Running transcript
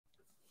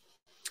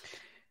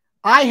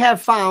I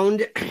have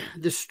found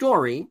the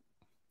story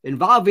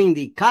involving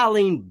the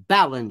Colleen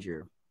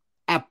Ballinger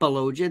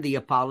apologia, the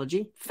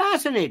apology,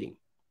 fascinating.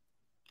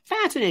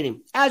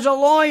 Fascinating. As a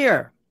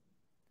lawyer.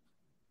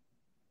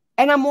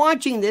 And I'm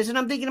watching this and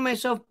I'm thinking to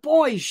myself,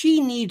 boy,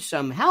 she needs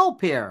some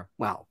help here.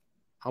 Well,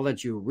 I'll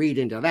let you read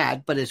into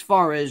that. But as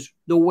far as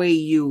the way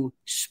you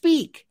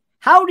speak,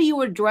 how do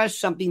you address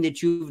something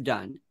that you've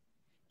done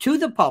to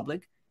the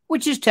public,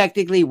 which is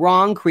technically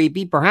wrong,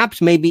 creepy,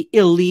 perhaps maybe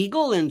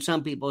illegal in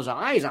some people's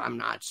eyes? I'm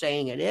not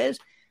saying it is.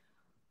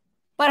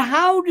 But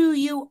how do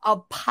you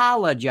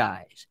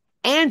apologize?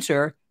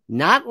 Answer,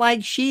 not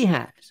like she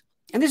has.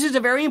 And this is a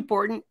very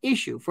important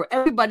issue for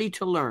everybody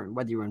to learn,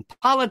 whether you're in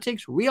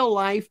politics, real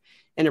life,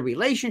 in a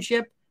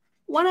relationship,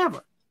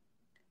 whatever.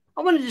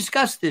 I want to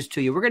discuss this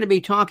to you. We're going to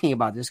be talking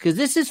about this because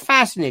this is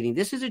fascinating.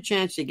 This is a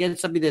chance to get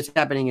something that's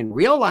happening in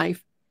real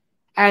life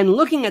and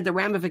looking at the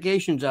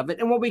ramifications of it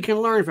and what we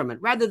can learn from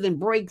it, rather than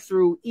break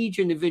through each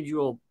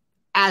individual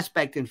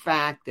aspect and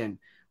fact and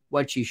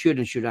what she should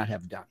and should not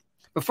have done.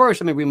 But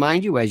first, let me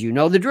remind you, as you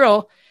know the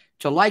drill,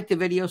 to like the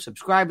video,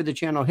 subscribe to the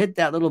channel, hit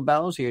that little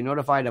bell so you're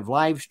notified of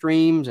live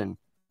streams and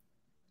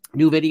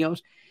new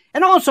videos.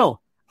 And also,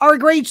 our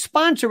great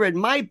sponsor at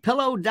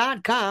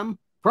MyPillow.com,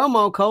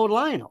 promo code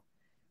Lionel.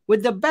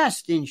 With the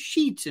best in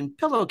sheets and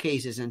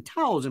pillowcases and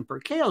towels and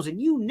percales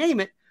and you name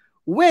it,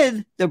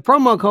 with the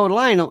promo code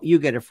Lionel, you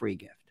get a free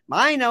gift.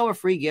 I know a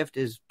free gift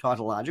is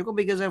tautological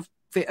because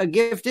a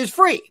gift is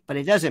free, but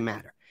it doesn't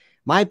matter.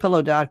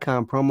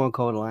 MyPillow.com, promo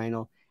code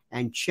Lionel,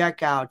 and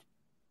check out.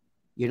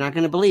 You're not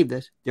going to believe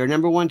this. Their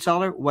number one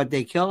seller, what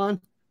they kill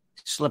on?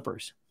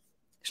 Slippers.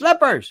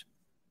 Slippers.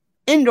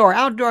 Indoor,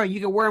 outdoor. You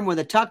can wear them with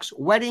a tux.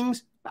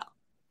 Weddings. Well,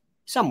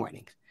 some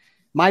weddings.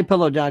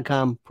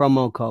 MyPillow.com,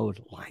 promo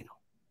code Lionel.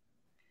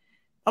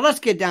 Now let's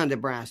get down to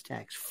brass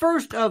tacks.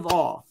 First of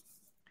all,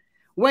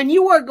 when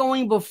you are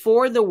going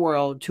before the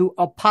world to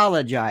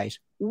apologize,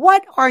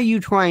 what are you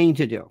trying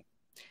to do?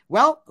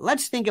 Well,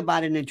 let's think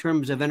about it in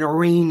terms of an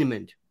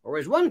arraignment, or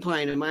as one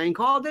client of mine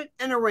called it,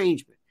 an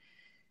arrangement.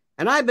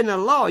 And I've been a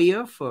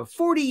lawyer for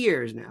 40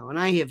 years now, and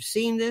I have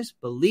seen this.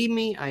 Believe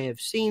me, I have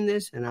seen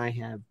this, and I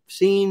have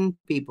seen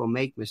people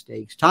make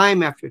mistakes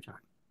time after time.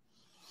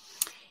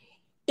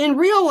 In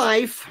real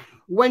life,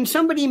 when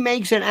somebody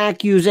makes an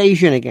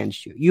accusation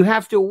against you, you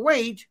have to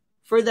wait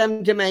for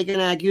them to make an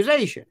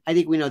accusation. I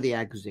think we know the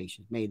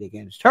accusation made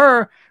against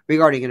her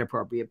regarding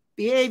inappropriate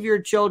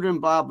behavior, children,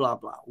 blah, blah,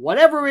 blah,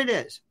 whatever it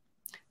is.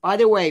 By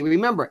the way,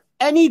 remember,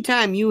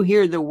 anytime you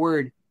hear the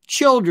word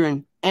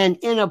children and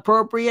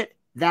inappropriate,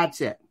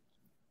 that's it.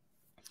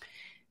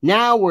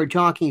 Now we're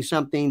talking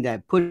something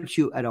that puts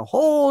you at a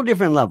whole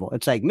different level.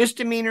 It's like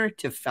misdemeanor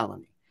to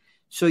felony.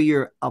 So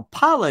your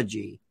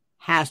apology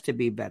has to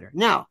be better.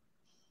 Now,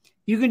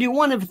 you can do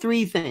one of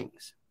three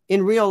things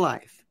in real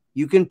life.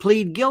 You can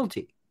plead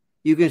guilty.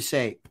 You can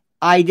say,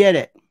 I did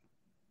it.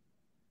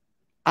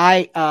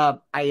 I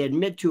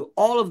admit to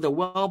all of the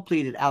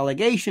well-pleaded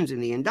allegations in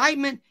the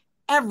indictment,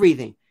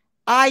 everything.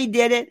 I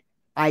did it.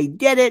 I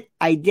did it.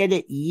 I did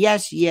it.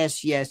 Yes,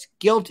 yes, yes.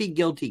 Guilty,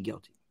 guilty,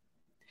 guilty.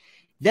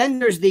 Then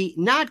there's the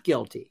not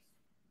guilty.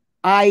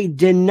 I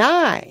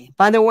deny.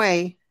 By the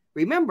way,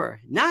 remember,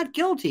 not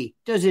guilty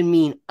doesn't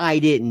mean I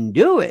didn't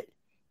do it.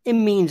 It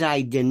means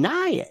I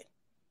deny it.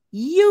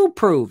 You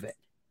prove it.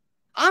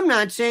 I'm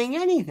not saying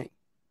anything.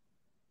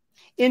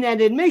 In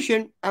that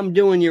admission, I'm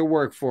doing your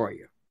work for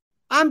you.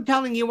 I'm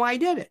telling you I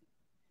did it.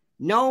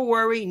 No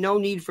worry, no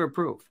need for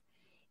proof.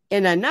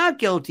 In a not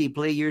guilty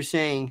plea, you're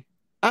saying,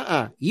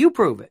 you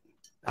prove it.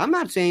 I'm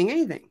not saying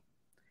anything.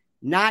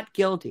 Not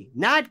guilty.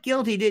 Not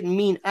guilty didn't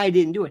mean I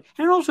didn't do it.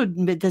 And it also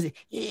does it.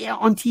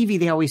 On TV,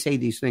 they always say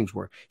these things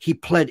where he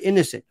pled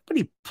innocent, but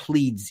he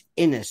pleads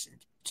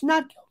innocent. It's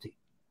not guilty.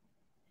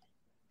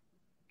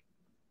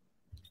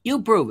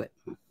 You prove it.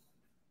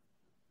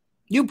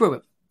 You prove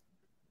it.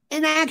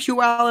 In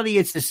actuality,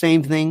 it's the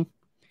same thing,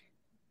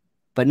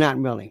 but not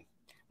really.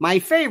 My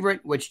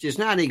favorite, which does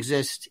not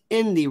exist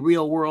in the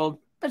real world,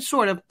 but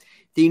sort of,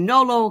 the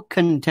nolo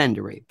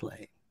contendere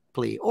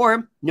plea,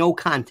 or no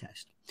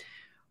contest.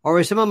 Or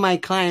as some of my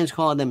clients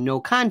call them, no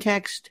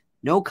context,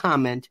 no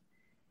comment.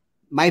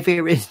 My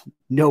favorite is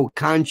no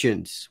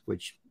conscience,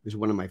 which is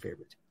one of my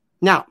favorites.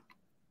 Now,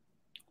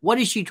 what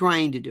is she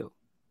trying to do?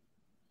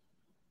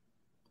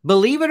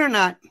 Believe it or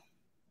not,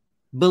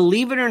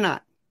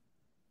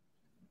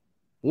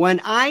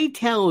 when I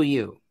tell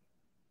you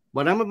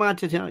what I'm about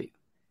to tell you,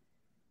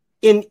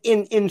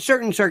 in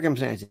certain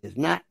circumstances,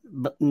 not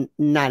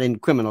in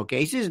criminal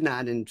cases,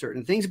 not in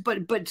certain things,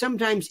 but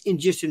sometimes in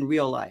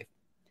real life,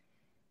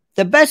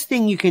 the best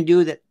thing you can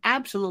do that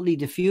absolutely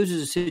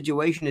diffuses a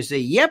situation is say,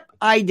 yep,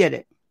 I did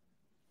it.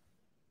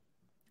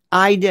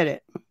 I did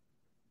it.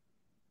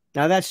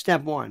 Now that's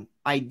step one.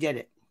 I did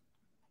it.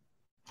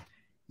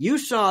 You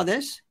saw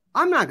this.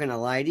 I'm not going to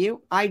lie to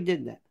you. I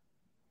did that.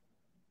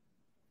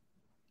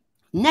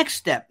 Next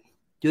step.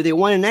 Do they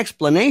want an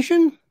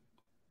explanation?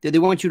 Do they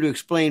want you to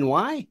explain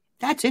why?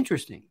 That's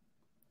interesting.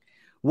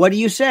 What do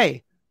you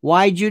say?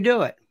 Why'd you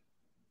do it?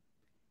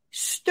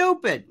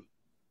 Stupid.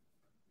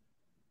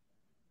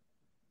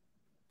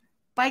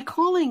 by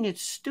calling it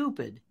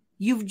stupid,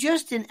 you've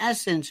just in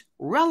essence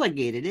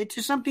relegated it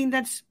to something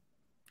that's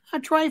a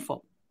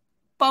trifle,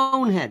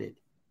 boneheaded.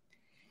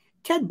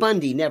 Ted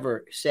Bundy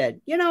never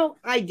said,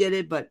 I did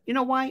it, but you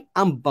know why?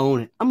 I'm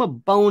a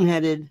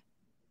boneheaded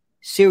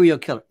serial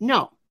killer.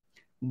 No.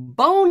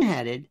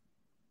 Boneheaded,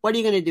 what are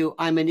you going to do?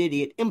 I'm an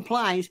idiot,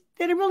 implies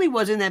that it really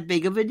wasn't that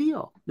big of a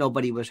deal.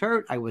 Nobody was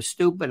hurt. I was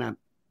stupid.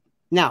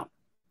 Now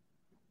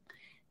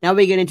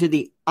we get into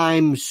the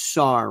I'm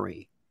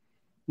sorry.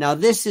 Now,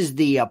 this is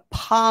the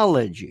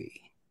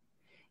apology.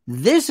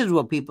 This is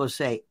what people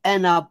say,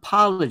 an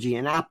apology,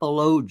 an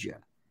apologia.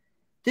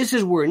 This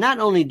is where not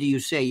only do you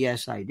say,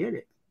 yes, I did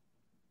it,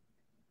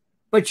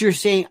 but you're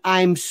saying,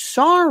 I'm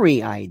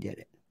sorry I did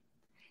it.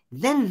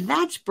 Then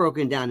that's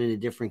broken down into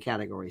different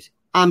categories.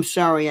 I'm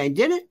sorry I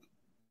did it.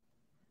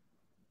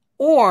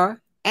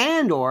 Or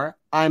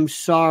I'm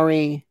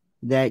sorry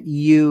that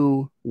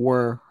you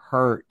were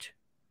hurt.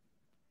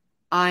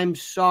 I'm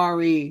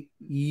sorry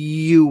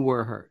you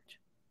were hurt.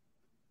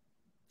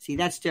 See,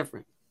 that's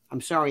different.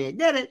 I'm sorry I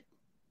did it,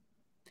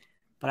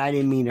 but I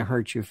didn't mean to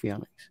hurt your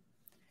feelings.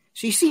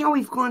 So you see how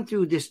we've gone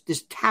through this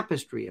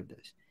tapestry of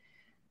this.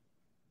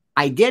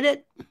 I did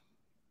it.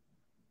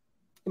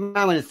 I'm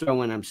going to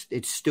throw in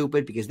it's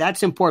stupid because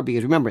that's important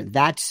because remember,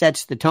 that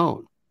sets the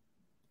tone.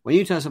 When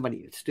you tell somebody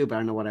it's stupid, I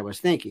don't know what I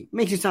was thinking. It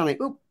makes it sound like,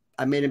 oop,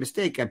 I made a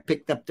mistake. I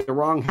picked up the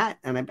wrong hat.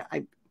 And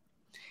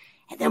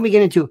then we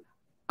get into,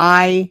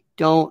 I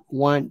don't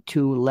want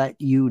to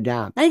let you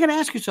down. Now you got to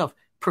ask yourself,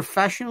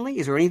 professionally,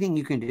 is there anything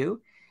you can do?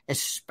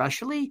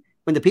 Especially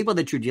when the people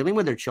that you're dealing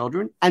with are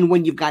children. And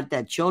when you've got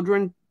that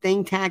children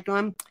thing tacked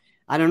on,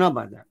 I don't know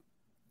about that.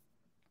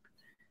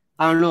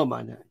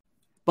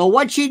 But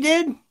what she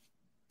did,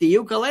 the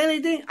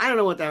ukulele thing, I don't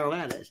know what the hell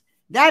that is.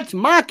 That's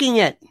mocking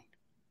it.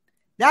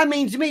 That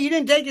means to me, you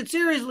didn't take it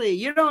seriously.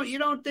 You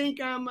don't think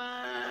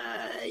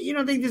you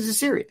don't think this is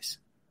serious.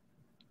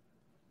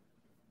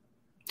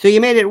 So you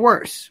made it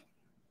worse.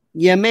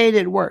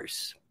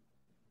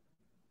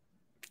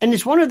 And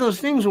it's one of those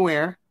things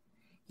where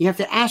you have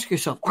to ask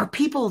yourself, are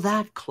people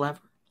that clever?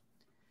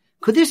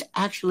 Could this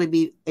actually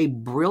be a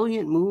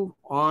brilliant move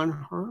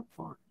on her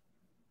part?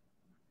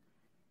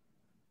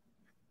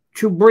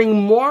 To bring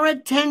more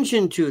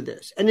attention to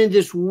this. And in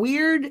this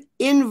weird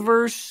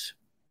inverse,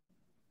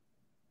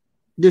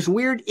 this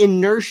weird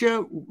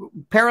inertia,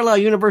 parallel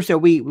universe that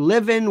we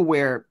live in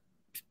where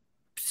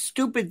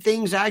stupid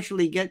things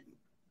actually get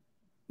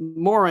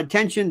more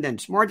attention than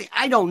smart.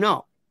 I don't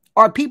know.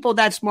 Are people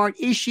that smart?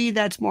 Is she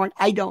that smart?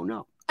 I don't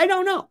know.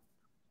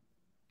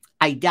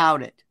 I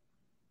doubt it.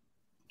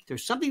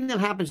 There's something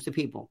that happens to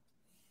people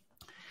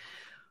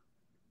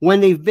when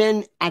they've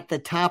been at the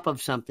top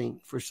of something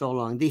for so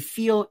long. They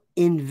feel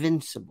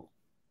invincible.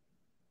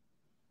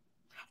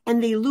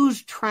 And they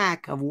lose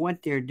track of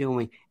what they're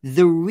doing.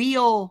 Let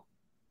me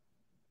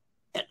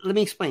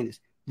explain this.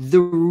 The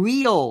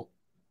real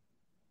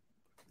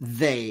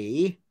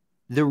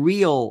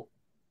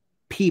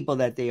people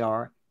that they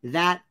are,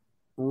 that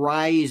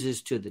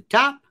rises to the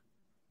top.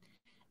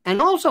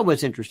 And also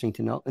what's interesting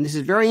to note, and this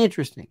is very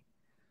interesting,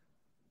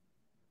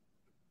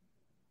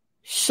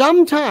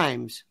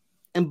 sometimes,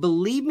 and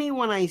believe me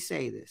when I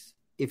say this,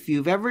 if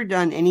you've ever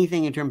done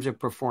anything in terms of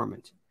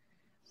performance,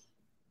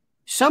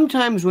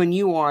 sometimes when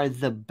you are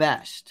the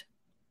best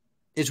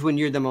is when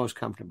you're the most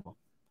comfortable.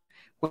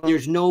 When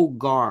there's no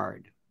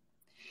guard.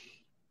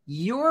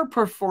 Your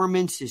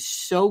performance is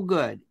so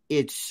good,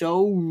 it's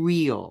so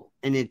real,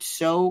 and it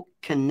so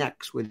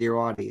connects with your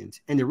audience.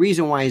 And the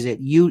reason why is that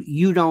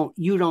you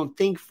don't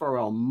think for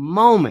a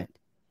moment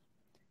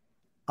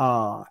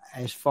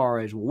as far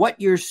as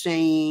what you're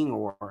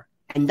saying,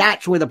 and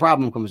that's where the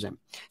problem comes in.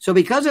 So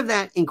because of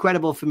that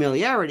incredible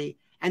familiarity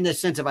and the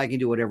sense of I can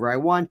do whatever I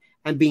want,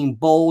 and being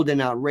bold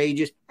and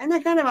outrageous, and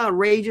that kind of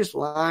outrageous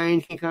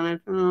line can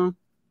kind of,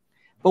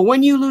 but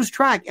when you lose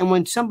track and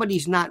when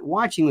somebody's not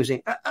watching, we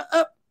say,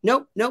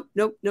 nope.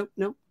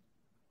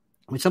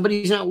 When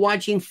somebody's not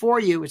watching for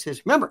you, it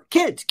says, remember,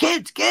 kids,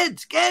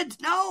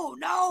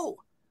 no.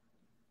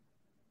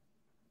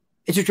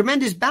 It's a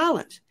tremendous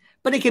balance,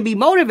 but it can be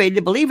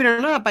motivated, believe it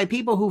or not, by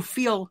people who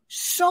feel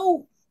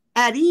so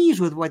at ease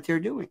with what they're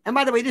doing. And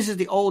by the way, this is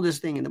the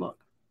oldest thing in the book.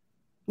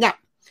 Now,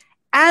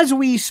 as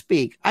we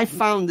speak, I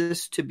found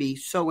this to be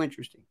so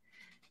interesting.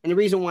 And the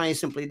reason why is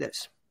simply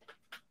this.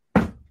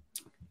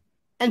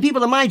 And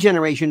people in my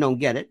generation don't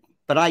get it,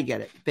 but I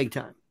get it big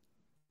time.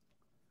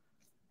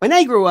 When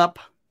we grew up,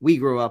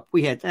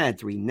 we had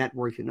 3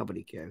 networks and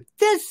nobody cared.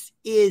 This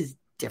is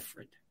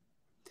different.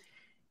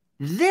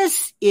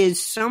 This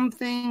is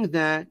something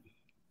that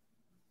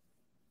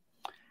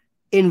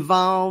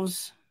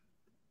involves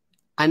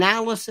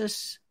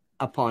analysis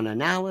upon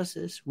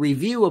analysis,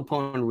 review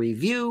upon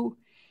review,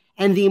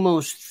 and the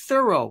most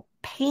thorough,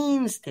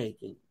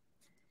 painstaking,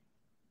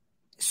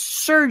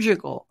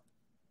 surgical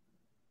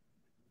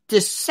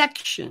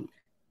dissection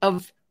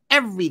of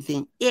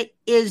everything. It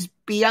is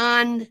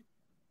beyond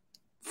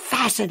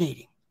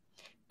fascinating.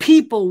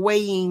 People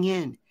weighing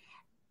in,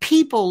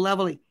 people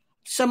leveling.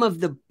 Some of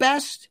the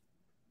best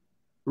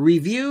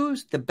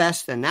reviews, the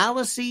best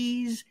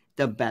analyses,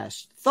 the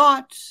best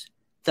thoughts,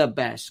 the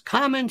best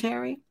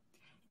commentary.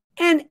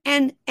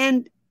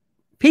 And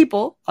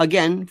people,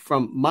 again,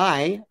 from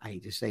I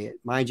hate to say it,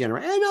 my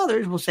generation and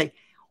others will say,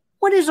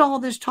 what is all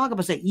this talk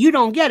about? Say, you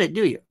don't get it,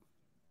 do you?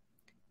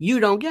 You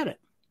don't get it.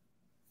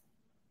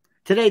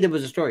 Today there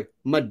was a story.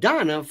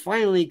 Madonna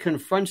finally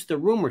confronts the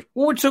rumors.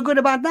 Well, what's so good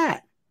about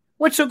that?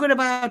 What's so good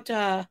about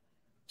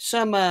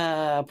some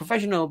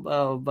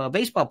professional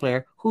baseball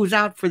player who's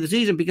out for the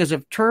season because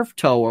of turf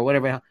toe or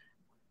whatever?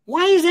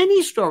 Why is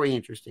any story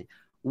interesting?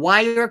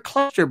 Why are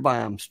cluster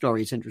bomb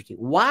stories interesting?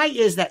 Why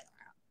is that?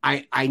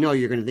 I know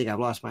you're going to think I've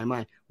lost my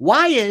mind.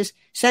 Why is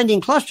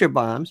sending cluster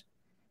bombs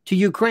to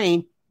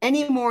Ukraine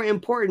any more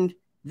important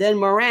than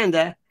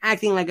Miranda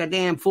acting like a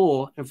damn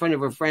fool in front of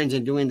her friends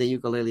and doing the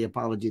ukulele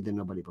apology that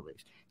nobody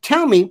believes?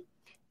 Tell me,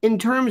 in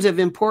terms of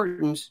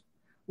importance,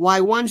 why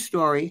one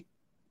story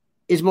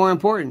is more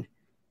important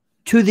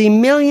to the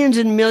millions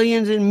and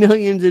millions and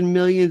millions and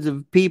millions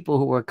of people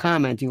who are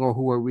commenting or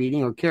who are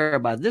reading or care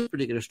about this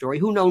particular story,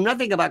 who know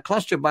nothing about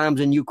cluster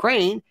bombs in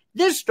Ukraine.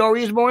 This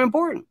story is more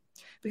important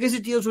because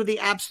it deals with the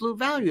absolute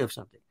value of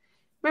something.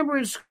 Remember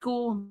in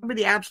school, remember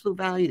the absolute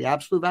value? The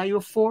absolute value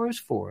of 4 is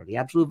 4. The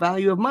absolute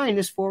value of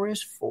 -4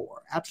 is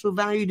 4. Absolute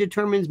value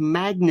determines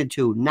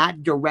magnitude,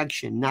 not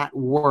direction, not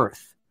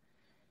worth,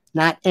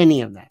 not any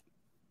of that.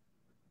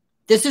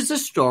 This is a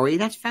story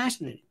that's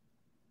fascinating.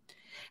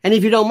 And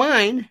if you don't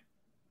mind,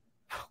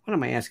 what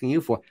am I asking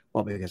you for?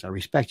 Well, because I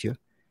respect you.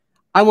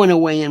 I want to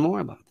weigh in more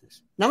about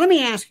this. Now, let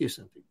me ask you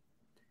something.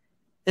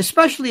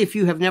 Especially if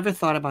you have never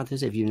thought about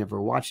this, if you've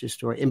never watched this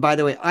story. And by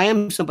the way, I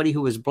am somebody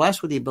who is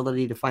blessed with the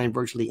ability to find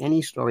virtually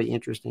any story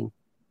interesting.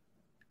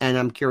 And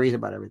I'm curious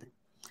about everything.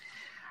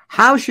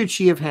 How should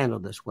she have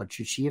handled this? What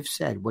should she have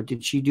said? What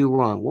did she do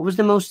wrong? What was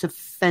the most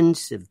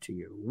offensive to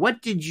you?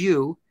 What did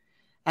you,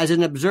 as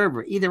an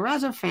observer, either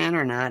as a fan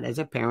or not, as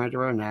a parent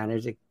or not,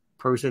 as a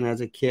person, as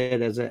a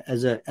kid, as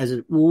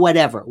a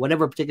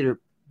whatever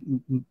particular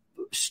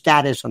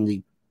status on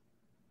the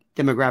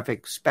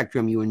demographic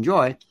spectrum you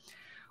enjoy,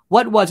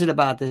 what was it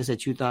about this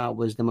that you thought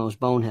was the most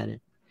boneheaded?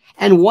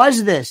 And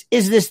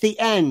is this the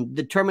end,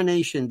 the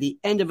termination, the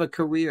end of a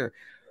career?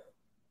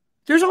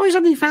 There's always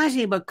something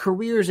fascinating about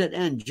careers that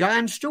end.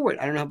 Jon Stewart,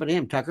 I don't know about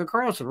him. Tucker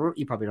Carlson,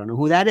 you probably don't know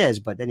who that is,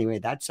 but anyway,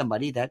 that's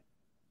somebody that,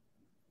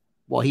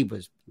 well, he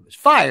was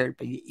fired,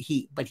 but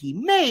he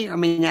may or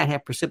may not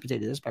have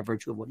precipitated this by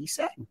virtue of what he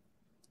said.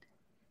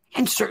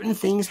 And certain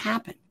things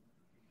happen.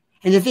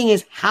 And the thing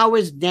is, how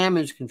is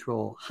damage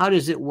control? How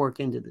does it work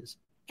into this?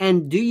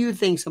 And do you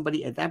think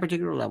somebody at that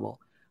particular level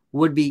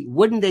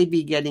wouldn't they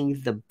be getting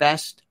the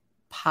best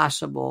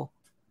possible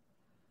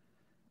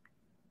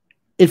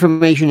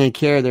information and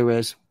care there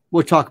is?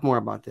 We'll talk more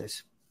about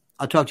this.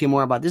 I'll talk to you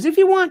more about this. If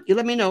you want, you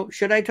let me know.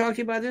 Should I talk to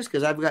you about this?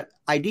 Because I've got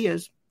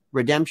ideas.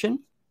 Redemption,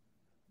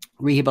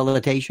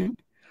 rehabilitation,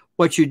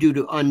 what you do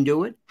to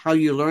undo it, how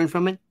you learn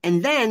from it,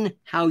 and then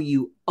how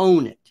you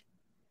own it.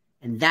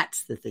 And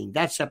that's the thing.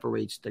 That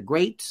separates the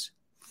greats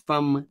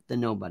from the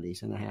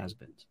nobodies and the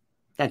has-beens.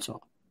 That's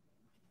all.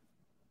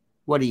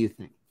 What do you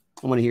think?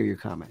 I want to hear your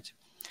comments.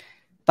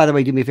 By the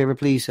way, do me a favor,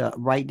 please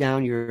write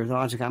down your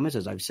thoughts and comments.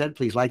 As I've said,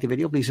 please like the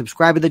video. Please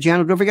subscribe to the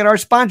channel. Don't forget our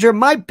sponsor,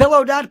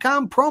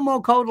 MyPillow.com,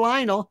 promo code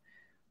Lionel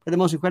for the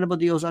most incredible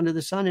deals under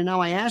the sun. And now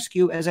I ask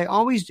you, as I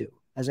always do,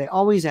 as I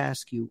always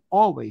ask you,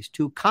 always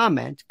to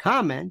comment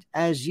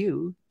as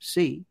you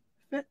see